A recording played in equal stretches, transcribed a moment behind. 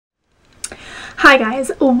Hi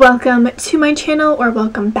guys, welcome to my channel, or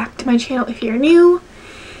welcome back to my channel if you're new.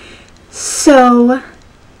 So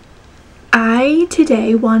I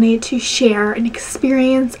today wanted to share an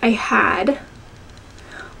experience I had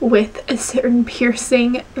with a certain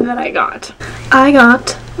piercing that I got. I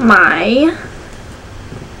got my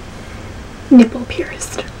nipple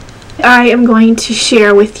pierced. I am going to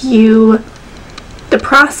share with you the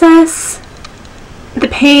process, the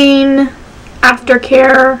pain,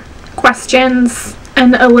 aftercare, questions,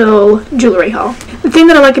 and a little jewelry haul. The thing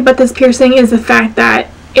that I like about this piercing is the fact that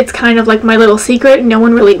it's kind of like my little secret. No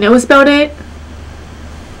one really knows about it.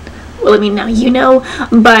 Well, I mean, now you know,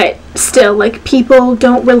 but still, like, people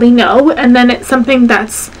don't really know. And then it's something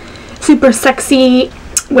that's super sexy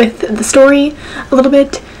with the story a little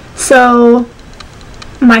bit. So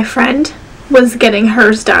my friend was getting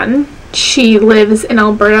hers done. She lives in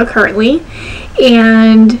Alberta currently,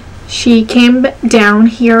 and she came down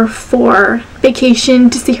here for vacation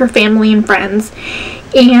to see her family and friends,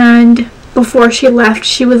 and before she left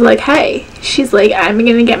she was like, hey, she's like, I'm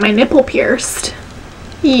gonna get my nipple pierced,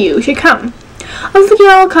 you should come. I was like,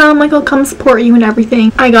 yeah, I'll come, like, I'll come support you and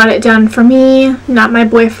everything. I got it done for me, not my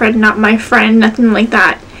boyfriend, not my friend, nothing like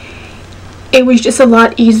that. It was just a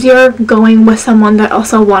lot easier going with someone that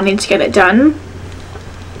also wanted to get it done.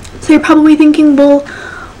 So you're probably thinking, well,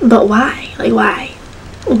 but why? Like,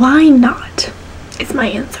 why not? It's my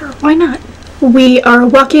answer. Why not? We are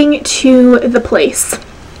walking to the place,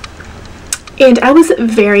 and I was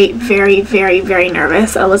very, very, very, very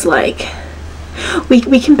nervous. I was like,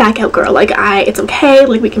 we can back out, girl. Like, it's okay.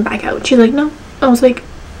 Like, we can back out. She's like, no. I was like,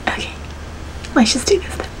 okay, let's just do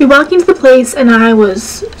this then. We walked into the place, and I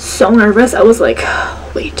was so nervous. I was like,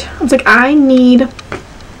 wait. I was like, I need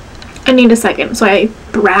a second. So I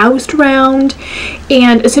browsed around,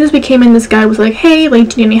 and as soon as we came in, this guy was like, hey, like,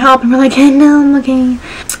 do you need any help? And we're like, hey, no, I'm okay.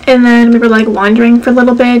 And then we were like wandering for a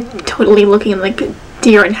little bit, totally looking like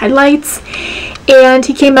deer in headlights, and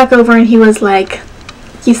he came back over and he was like,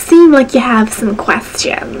 you seem like you have some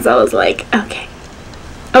questions. I was like, okay.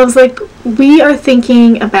 I was like, we are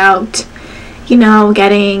thinking about, you know,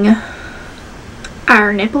 getting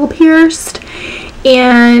our nipple pierced,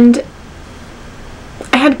 and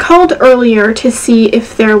I had called earlier to see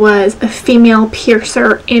if there was a female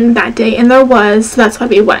piercer in that day, and there was, so that's why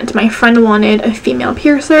we went. My friend wanted a female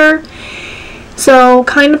piercer. So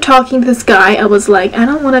kind of talking to this guy, I was like, I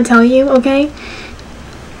don't want to tell you, okay?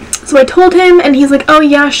 So I told him, and he's like, oh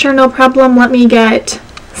yeah, sure, no problem, let me get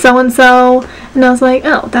so-and-so. And I was like,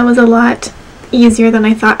 oh, that was a lot easier than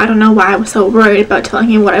I thought. I don't know why I was so worried about telling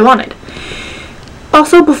him what I wanted.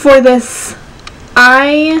 Also, before this,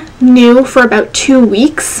 I knew for about 2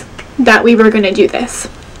 weeks that we were going to do this.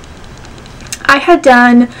 I had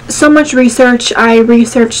done so much research. I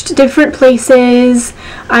researched different places.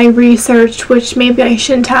 I researched, which maybe I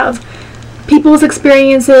shouldn't have, people's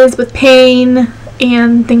experiences with pain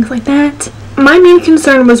and things like that. My main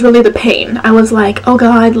concern was really the pain. I was like, oh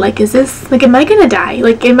god, like, is this, like, am I gonna die?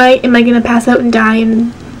 Like, am I gonna pass out and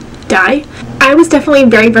die? I was definitely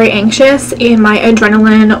very, very anxious, and my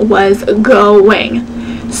adrenaline was going.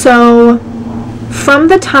 So from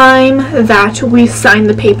the time that we signed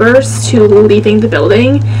the papers to leaving the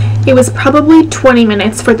building, it was probably 20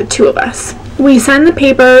 minutes for the two of us. We signed the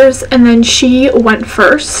papers, and then she went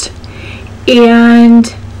first,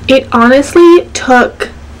 and it honestly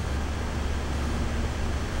took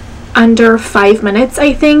under 5 minutes,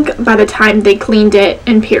 I think, by the time they cleaned it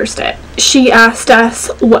and pierced it. She asked us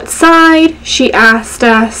what side, she asked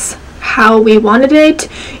us how we wanted it.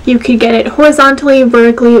 You could get it horizontally,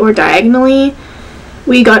 vertically, or diagonally.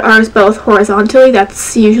 We got ours both horizontally.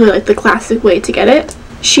 That's usually like the classic way to get it.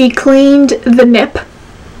 She cleaned the nip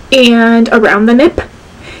and around the nip,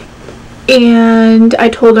 and I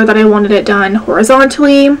told her that I wanted it done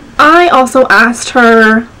horizontally. I also asked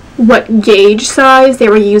her what gauge size they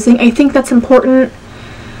were using. I think that's important.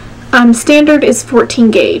 Standard is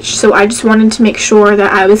 14 gauge, so I just wanted to make sure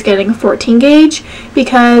that I was getting a 14 gauge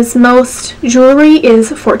because most jewelry is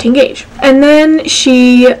 14 gauge. And then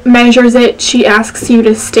she measures it. She asks you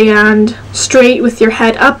to stand straight with your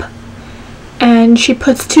head up, and she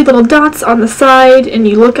puts 2 little dots on the side, and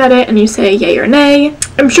you look at it and you say yay or nay.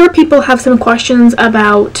 I'm sure people have some questions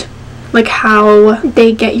about like how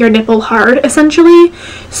they get your nipple hard, essentially.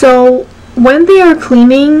 So when they are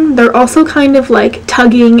cleaning, they're also kind of like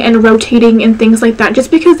tugging and rotating and things like that, just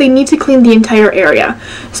because they need to clean the entire area.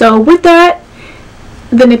 So with that,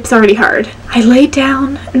 the nip's already hard. I laid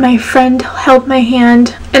down, and my friend held my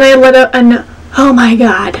hand, and I let out an, oh my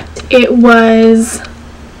god. It was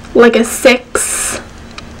like a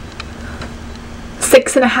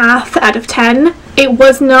 6.5 out of 10. It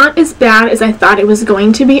was not as bad as I thought it was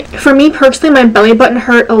going to be. For me personally, my belly button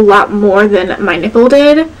hurt a lot more than my nipple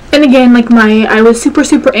did. And again, like I was super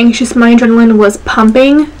anxious. My adrenaline was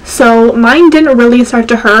pumping. So mine didn't really start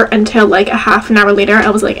to hurt until like a half an hour later.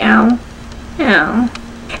 I was like, ow, ow.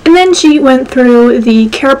 And then she went through the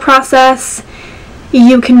care process.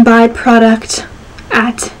 You can buy product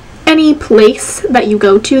at any place that you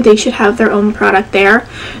go to. They should have their own product there.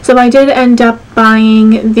 So I did end up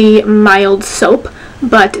buying the mild soap,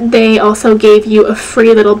 but they also gave you a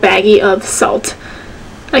free little baggie of salt.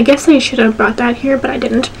 I guess I should have brought that here, but I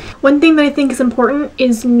didn't. One thing that I think is important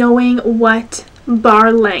is knowing what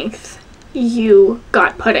bar length you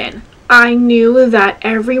got put in. I knew that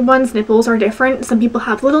everyone's nipples are different. Some people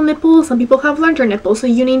have little nipples, some people have larger nipples, so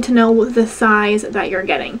you need to know the size that you're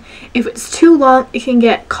getting. If it's too long, it can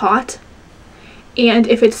get caught, and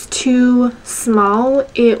if it's too small,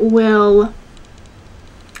 it will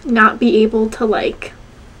not be able to like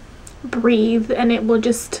breathe, and it will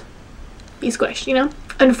just be squished, you know?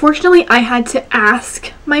 Unfortunately, I had to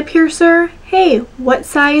ask my piercer, hey, what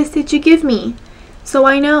size did you give me? So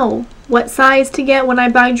I know what size to get when I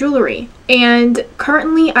buy jewelry. And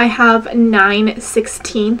currently I have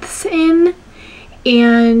 9/16 in,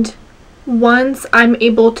 and once I'm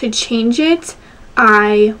able to change it,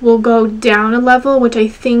 I will go down a level, which I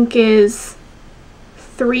think is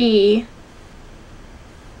 3/8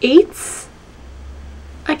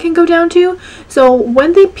 I can go down to. So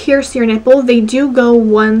when they pierce your nipple, they do go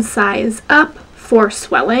one size up for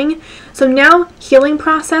swelling. So now, healing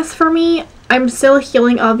process for me, I'm still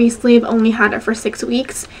healing, obviously. I've only had it for 6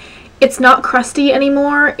 weeks. It's not crusty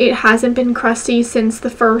anymore. It hasn't been crusty since the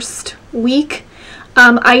first week.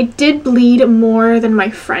 I did bleed more than my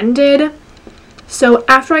friend did. So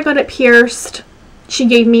after I got it pierced, she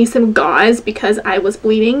gave me some gauze because I was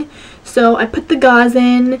bleeding. So I put the gauze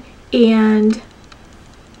in, and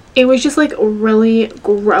it was just like really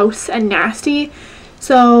gross and nasty.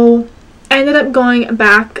 So I ended up going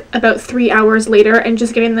back about 3 hours later and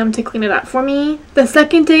just getting them to clean it up for me. The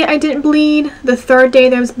second day I didn't bleed. The third day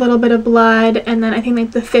there was a little bit of blood, and then I think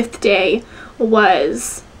like the 5th day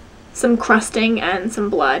was some crusting and some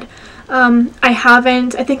blood.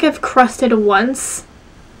 I think I've crusted once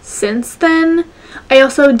since then. I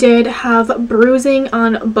also did have bruising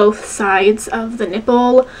on both sides of the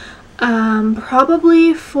nipple.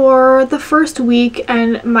 Probably for the first week,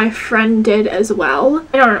 and my friend did as well.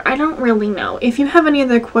 I don't really know. If you have any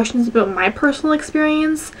other questions about my personal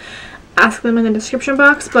experience, ask them in the description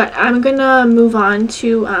box, but I'm gonna move on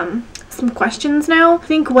to some questions now. I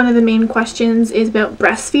think one of the main questions is about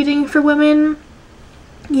breastfeeding for women.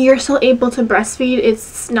 You're still able to breastfeed.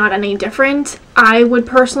 It's not any different. I would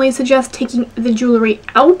personally suggest taking the jewelry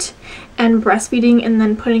out and breastfeeding, and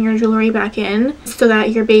then putting your jewelry back in so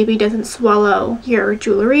that your baby doesn't swallow your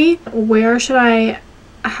jewelry. Where should I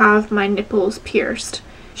have my nipples pierced?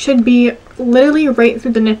 Should be literally right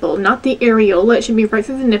through the nipple, not the areola. It should be right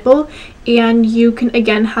through the nipple, and you can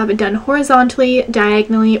again have it done horizontally,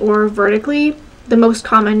 diagonally, or vertically. The most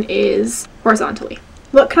common is horizontally.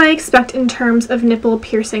 What can I expect in terms of nipple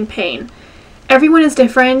piercing pain? Everyone is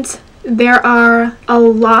different. There are a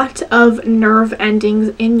lot of nerve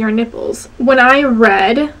endings in your nipples. When I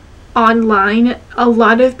read online, a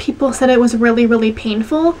lot of people said it was really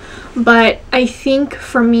painful, but I think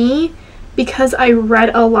for me, because I read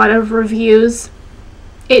a lot of reviews,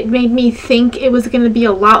 it made me think it was going to be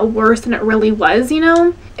a lot worse than it really was, you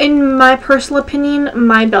know? In my personal opinion,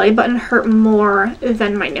 my belly button hurt more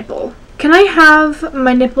than my nipple. Can I have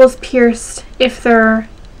my nipples pierced if they're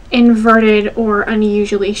inverted or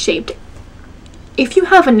unusually shaped? If you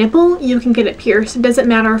have a nipple, you can get it pierced. It doesn't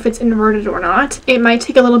matter if it's inverted or not. It might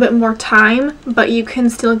take a little bit more time, but you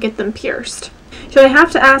can still get them pierced. Should I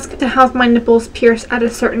have to ask to have my nipples pierced at a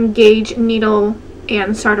certain gauge, needle,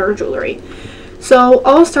 and starter jewelry? So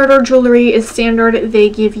all starter jewelry is standard. They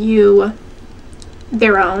give you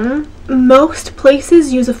their own. Most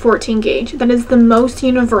places use a 14 gauge. That is the most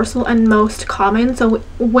universal and most common. So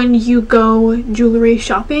when you go jewelry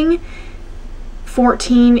shopping,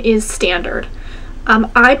 14 is standard.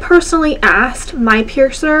 I personally asked my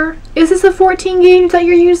piercer, is this a 14 gauge that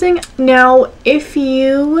you're using? Now, if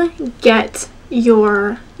you get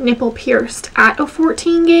your nipple pierced at a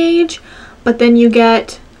 14 gauge, but then you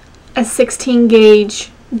get a 16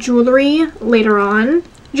 gauge jewelry later on,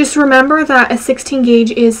 just remember that a 16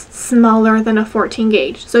 gauge is smaller than a 14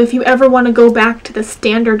 gauge. So if you ever want to go back to the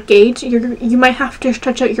standard gauge, you might have to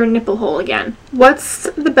stretch out your nipple hole again. What's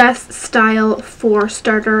the best style for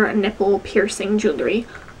starter nipple piercing jewelry?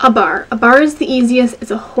 A bar. A bar is the easiest. It's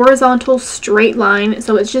a horizontal straight line,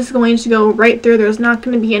 so it's just going to go right through. There's not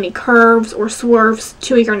going to be any curves or swerves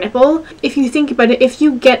to your nipple. If you think about it, if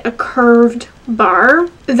you get a curved bar,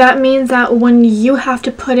 that means that when you have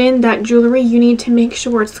to put in that jewelry, you need to make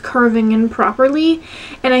sure it's curving in properly.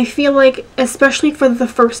 And I feel like, especially for the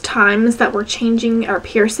first times that we're changing our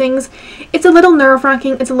piercings, it's a little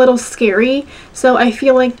nerve-wracking, it's a little scary. So I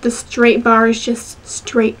feel like the straight bar is just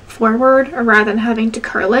straightforward rather than having to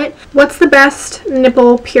curl it. What's the best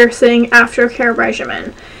nipple piercing aftercare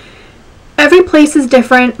regimen? Every place is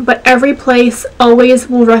different, but every place always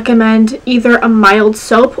will recommend either a mild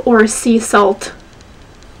soap or a sea salt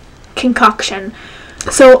concoction.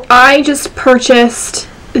 So I just purchased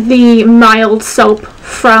the mild soap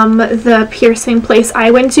from the piercing place I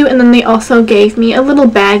went to, and then they also gave me a little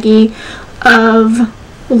baggie of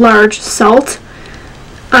large salt.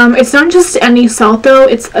 It's not just any salt though,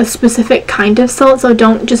 it's a specific kind of salt, so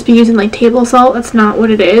don't just be using like table salt, that's not what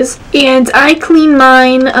it is. And I clean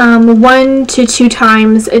mine 1 to 2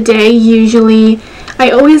 times a day usually.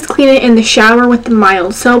 I always clean it in the shower with the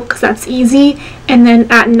mild soap because that's easy, and then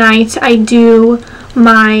at night I do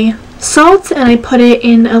my salt and I put it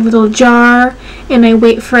in a little jar and I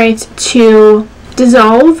wait for it to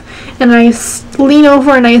dissolve, and I lean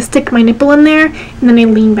over and I stick my nipple in there, and then I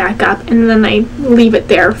lean back up and then I leave it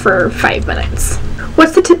there for 5 minutes.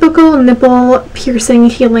 What's the typical nipple piercing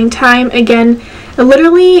healing time? Again,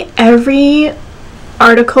 literally every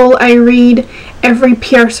article I read, every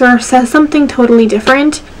piercer says something totally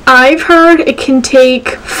different. I've heard it can take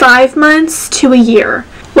 5 months to a year.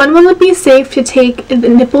 When will it be safe to take the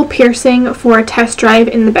nipple piercing for a test drive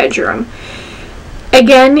in the bedroom?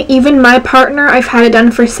 Again, even my partner, I've had it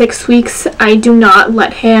done for 6 weeks. I do not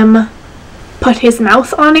let him put his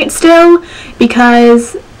mouth on it still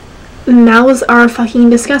because mouths are fucking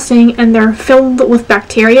disgusting and they're filled with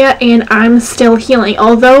bacteria, and I'm still healing.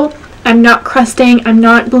 Although I'm not crusting, I'm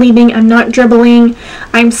not bleeding, I'm not dribbling,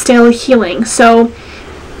 I'm still healing. So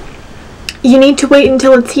you need to wait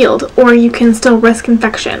until it's healed or you can still risk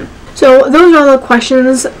infection. So those are all the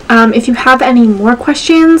questions. If you have any more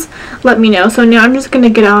questions, let me know. So now I'm just going to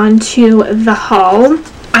get on to the haul.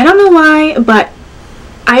 I don't know why, but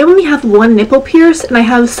I only have 1 nipple pierce and I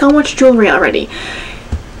have so much jewelry already.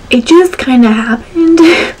 It just kind of happened.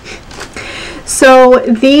 So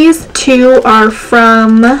these 2 are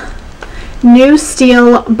from New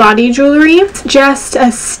Steel Body Jewelry. It's just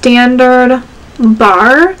a standard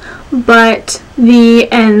bar, but the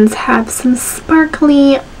ends have some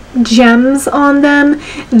sparkly gems on them.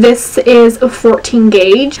 This is a 14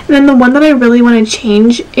 gauge, and then the one that I really want to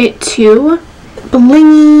change it to,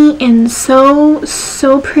 blingy and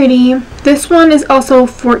so pretty. This one is also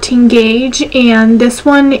 14 gauge, and this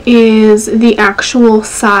one is the actual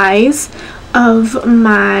size of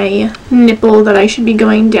my nipple that I should be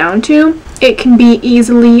going down to. It can be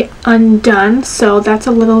easily undone, so that's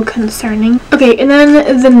a little concerning. Okay, and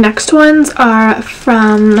then the next ones are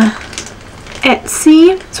from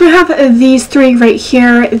Etsy. So I have these 3 right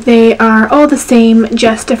here. They are all the same,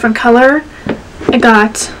 just different color. I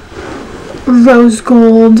got rose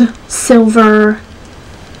gold, silver,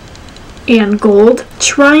 and gold.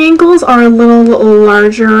 Triangles are a little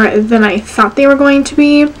larger than I thought they were going to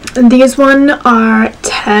be. These one are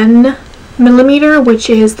 10 millimeter, which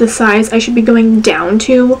is the size I should be going down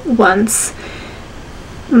to once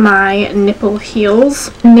my nipple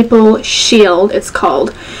heals. Nipple shield, it's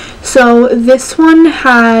called. So this one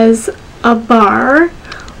has a bar,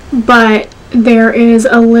 but there is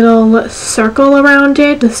a little circle around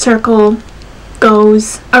it. The circle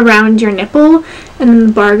goes around your nipple and then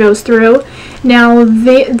the bar goes through. Now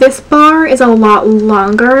this bar is a lot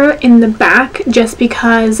longer in the back just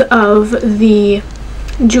because of the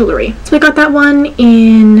jewelry. So I got that one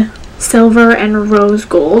in silver and rose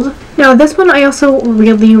gold. Now this one I also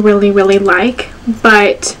really like,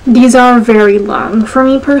 but these are very long for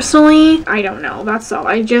me personally. I don't know, that's all.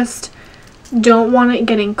 I just don't want it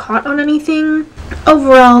getting caught on anything.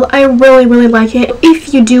 Overall, I really like it.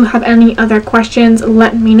 If you do have any other questions,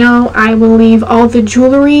 let me know. I will leave all the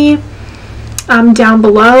jewelry down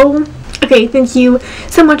below. Okay, thank you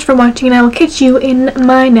so much for watching, and I will catch you in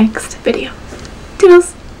my next video.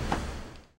 Toodles!